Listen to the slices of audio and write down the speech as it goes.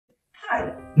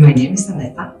My name is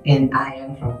Aneta, and I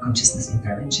am from Consciousness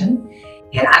Intervention,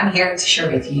 and I'm here to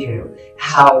share with you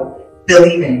how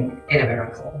believing in a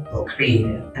miracle will create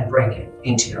it and bring it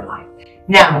into your life.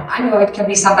 Now, I know it can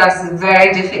be sometimes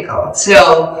very difficult,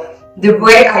 so the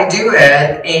way I do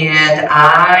it, and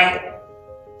I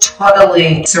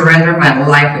totally surrender my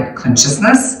life with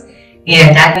consciousness,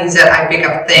 and that means that I pick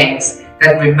up things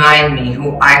that remind me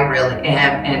who I really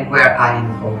am and where I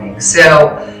am going.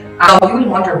 So you will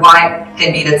wonder why it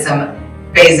can be that some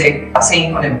basic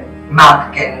saying on a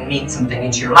mug can mean something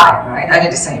into your life, right? I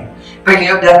did the same. But you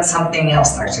know that something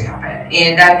else starts to happen.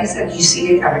 And that means that you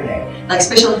see it every day. Like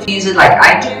especially if you use it like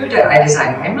I do, that I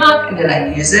design my mug and then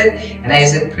I use it. And I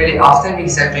use it pretty often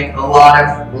because I drink a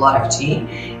lot of tea.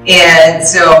 And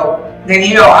so then,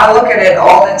 you know, I look at it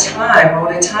all the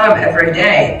time, every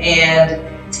day. And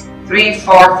 3,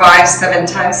 4, 5, 7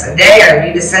 times a day I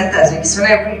read a sentence, because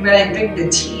when I drink the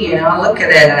tea and I look at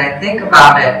it and I think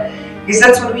about it, because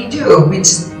that's what we do. We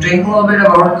just drink a little bit of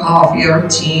our coffee or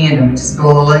tea and we just go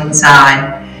a little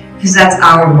inside, because that's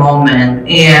our moment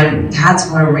and that's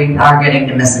where we are getting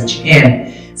the message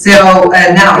in. So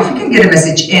now if you can get a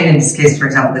message in this case, for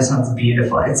example, this one's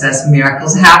beautiful. It says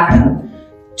miracles happen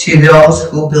to those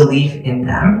who believe in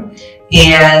them.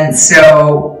 And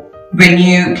so when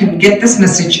you can get this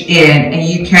message in and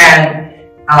you can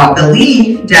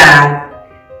believe that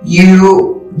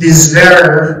you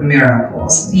deserve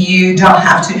miracles, you don't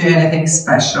have to do anything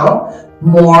special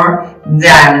more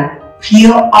than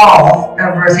peel off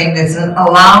everything that's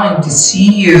allowing to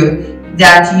see you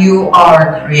that you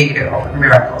are a creator of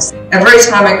miracles. Every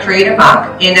time I create a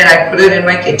mug and then I put it in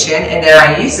my kitchen and then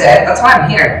I use it, that's why I'm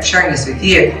here sharing this with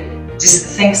you. Just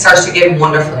things starts to get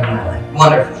wonderful in my life,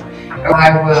 wonderful.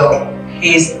 I will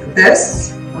paste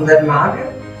this on that mug.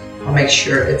 I'll make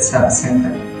sure it's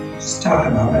centered. Just talk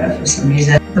about it for some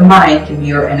reason. The mind can be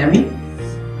your enemy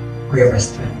or your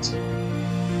best friend.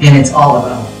 And it's all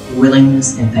about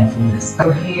willingness and thankfulness.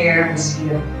 So here, I'm just going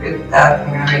to put that.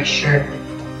 I'm going to make sure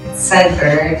it's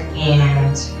centered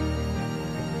and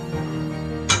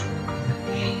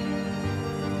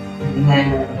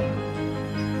then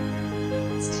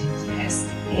let's take this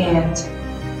and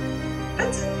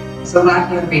that's it. So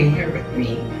glad you've been here with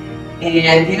me,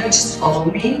 and you know, just follow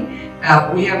me.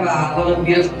 We have a lot of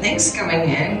beautiful things coming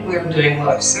in. We're doing a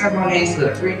lot of ceremonies, a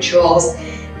lot of rituals.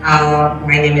 My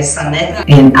name is Aneta,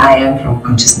 and I am from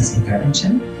Consciousness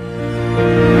Intervention.